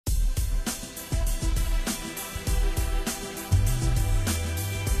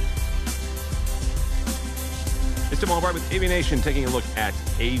Tim Albright with AVNation, taking a look at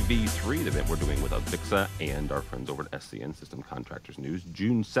AV3, the event we're doing with AVNation and our friends over at SCN System Contractors News,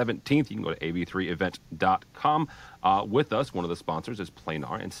 June 17th. You can go to AV3event.com. With us, one of the sponsors is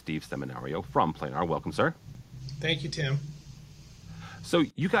Planar and Steve Seminario from Planar. Welcome, sir. Thank you, Tim. So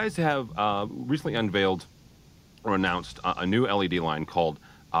you guys have recently unveiled or announced a new LED line called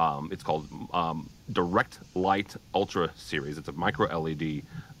Direct Light Ultra Series. It's a micro LED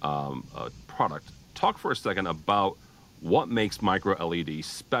product. Talk for a second about what makes micro LED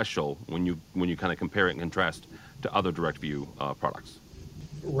special when you kind of compare it and contrast to other direct view products.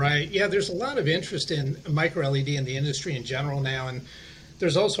 Right. Yeah, there's a lot of interest in micro LED in the industry in general now, and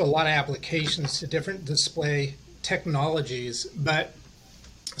there's also a lot of applications to different display technologies, but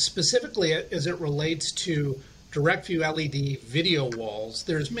specifically as it relates to direct view LED video walls,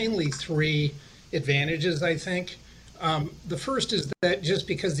 there's mainly three advantages, I think. The first is that just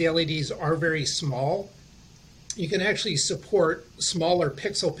because the LEDs are very small, you can actually support smaller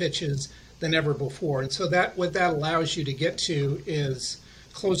pixel pitches than ever before. And so what that allows you to get to is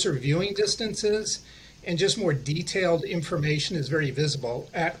closer viewing distances, and just more detailed information is very visible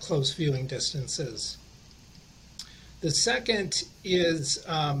at close viewing distances. The second is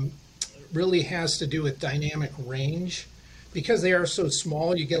really has to do with dynamic range. Because they are so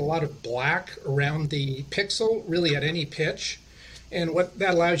small, you get a lot of black around the pixel, really at any pitch. And what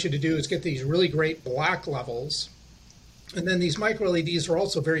that allows you to do is get these really great black levels. And then these micro LEDs are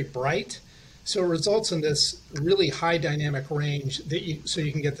also very bright, so it results in this really high dynamic range so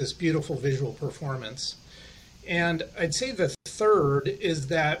you can get this beautiful visual performance. And I'd say the third is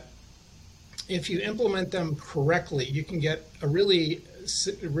that if you implement them correctly, you can get a really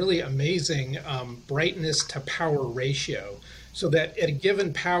amazing brightness to power ratio, so that at a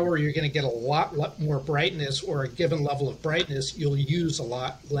given power you're going to get a lot more brightness, or a given level of brightness you'll use a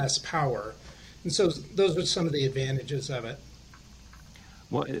lot less power. And so those are some of the advantages of it.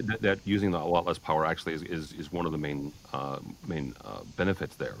 Well, that using a lot less power actually is one of the main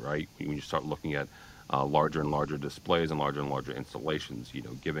benefits there, right? When you start looking at larger and larger displays and larger installations,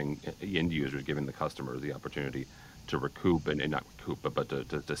 giving end users, giving the customers the opportunity to recoup and not recoup, but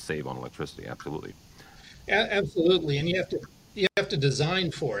to save on electricity. Absolutely. Absolutely, and you have to design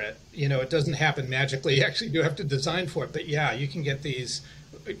for it. It doesn't happen magically. You actually do have to design for it. But yeah, you can get these,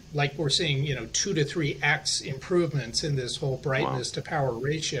 like we're seeing, 2 to 3x improvements in this whole brightness to power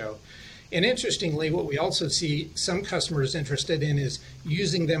ratio. And interestingly, what we also see some customers interested in is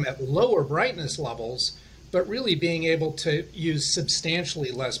using them at lower brightness levels, but really being able to use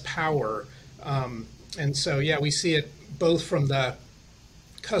substantially less power. And so, yeah, we see it both from the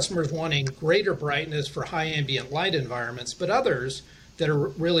customers wanting greater brightness for high ambient light environments, but others that are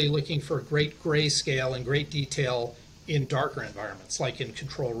really looking for great grayscale and great detail in darker environments, like in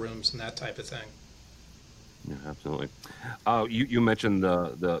control rooms and that type of thing. Yeah, absolutely. You mentioned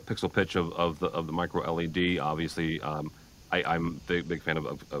the pixel pitch of the micro LED. Obviously, I'm a big fan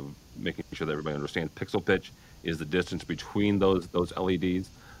of making sure that everybody understands pixel pitch is the distance between those LEDs.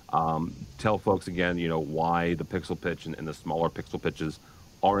 Tell folks again, why the pixel pitch and the smaller pixel pitches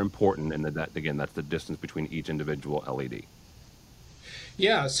are important, and that again, that's the distance between each individual LED.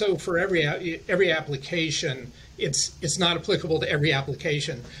 Yeah, so for every application, it's not applicable to every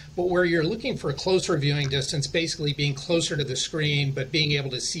application, but where you're looking for a closer viewing distance, basically being closer to the screen, but being able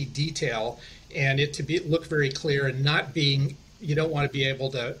to see detail and it to look very clear, and you don't want to be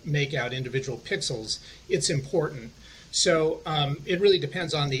able to make out individual pixels, it's important. So it really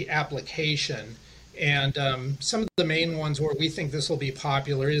depends on the application. And some of the main ones where we think this will be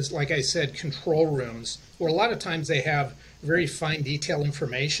popular is, like I said, control rooms, where a lot of times they have very fine detail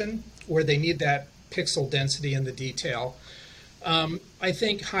information, where they need that pixel density in the detail. I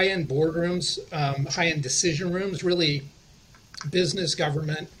think high-end boardrooms, high-end decision rooms, really business,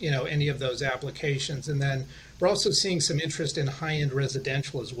 government, any of those applications. And then we're also seeing some interest in high-end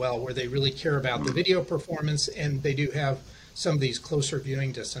residential as well, where they really care about the video performance, and they do have some of these closer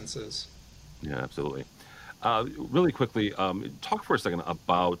viewing distances. Yeah, absolutely. Really quickly, talk for a second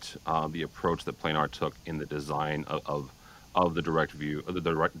about the approach that Planar took in the design of the direct view, the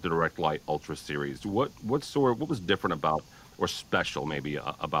direct light Ultra series. What was different about, or special maybe,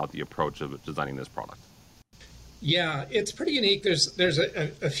 about the approach of designing this product? Yeah, it's pretty unique. There's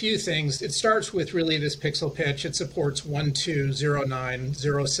a few things. It starts with really this pixel pitch. It supports 1, 2, 0, 9,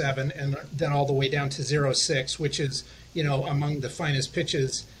 0, 7, and then all the way down to 0, 6, which is, among the finest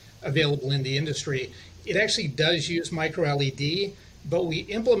pitches available in the industry. It actually does use micro LED, but we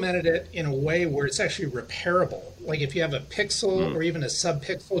implemented it in a way where it's actually repairable. Like if you have a pixel or even a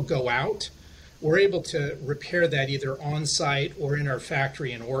sub-pixel go out, we're able to repair that either on site or in our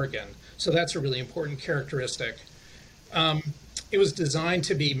factory in Oregon. So that's a really important characteristic. It was designed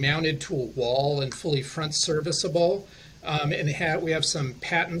to be mounted to a wall and fully front serviceable. We have some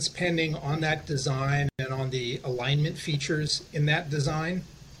patents pending on that design and on the alignment features in that design.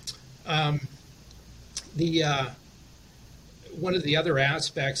 The One of the other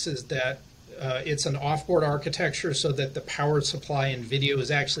aspects is that it's an off-board architecture so that the power supply and video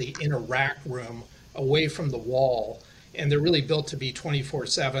is actually in a rack room away from the wall. And they're really built to be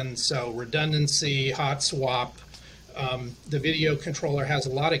 24/7, so redundancy, hot swap. The video controller has a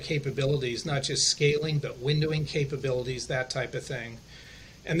lot of capabilities, not just scaling, but windowing capabilities, that type of thing.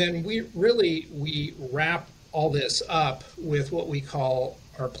 And then we wrap all this up with what we call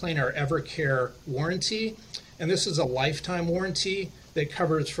our Planar EverCare warranty. And this is a lifetime warranty that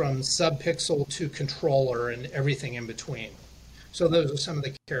covers from sub-pixel to controller and everything in between. So those are some of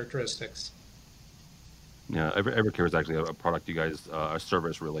the characteristics. Yeah, EverCare is actually a product you guys, a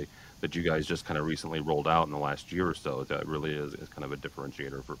service really, that you guys just kind of recently rolled out in the last year or so. That really is kind of a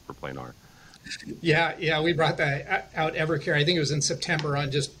differentiator for Planar. Yeah, we brought that out EverCare. I think it was in September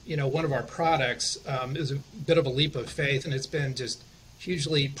on just one of our products. It was a bit of a leap of faith, and it's been just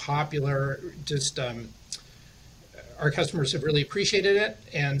hugely popular. Just our customers have really appreciated it,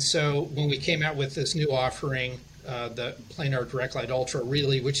 and so when we came out with this new offering, the Planar Direct Light Ultra,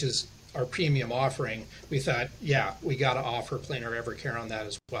 really, which is our premium offering, we thought, yeah, we got to offer Planar EverCare on that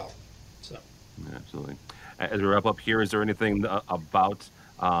as well. So, yeah, absolutely. As we wrap up here, is there anything about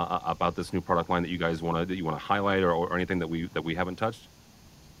this new product line that you guys want to highlight, or anything that we haven't touched?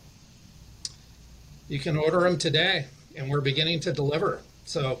 you can order them today, and we're beginning to deliver.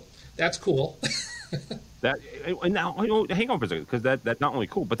 So that's cool. That and now, hang on for a second, because that's not only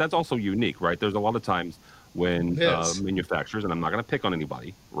cool, but that's also unique, right? There's a lot of times when Yes. manufacturers, and I'm not going to pick on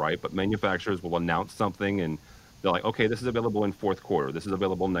anybody, right? But manufacturers will announce something and they're like, okay, this is available in fourth quarter. This is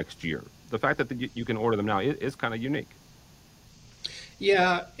available next year. The fact that you can order them now is kind of unique.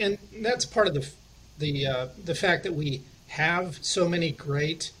 Yeah, and that's part of the fact that we have so many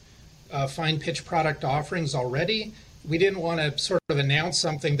great fine pitch product offerings already. We didn't want to sort of announce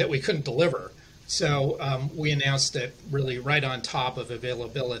something that we couldn't deliver. So we announced it really right on top of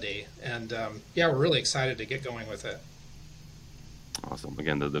availability. And yeah, we're really excited to get going with it. Awesome.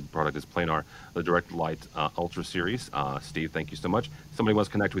 Again, the product is Planar, the Direct Light Ultra Series. Steve, thank you so much. Somebody wants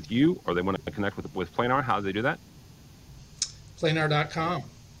to connect with you, or they want to connect with Planar, how do they do that? Planar.com. All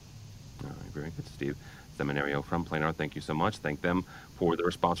right, very good, Steve. Seminario from Planar, thank you so much. Thank them for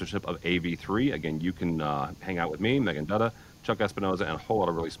their sponsorship of AV3. Again, you can hang out with me, Megan Dutta, Chuck Espinoza, and a whole lot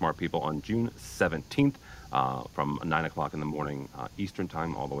of really smart people on June 17th from 9 o'clock in the morning Eastern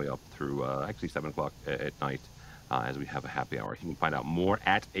time all the way up through actually 7 o'clock at night as we have a happy hour. You can find out more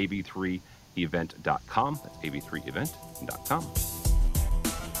at av3event.com. That's av3event.com.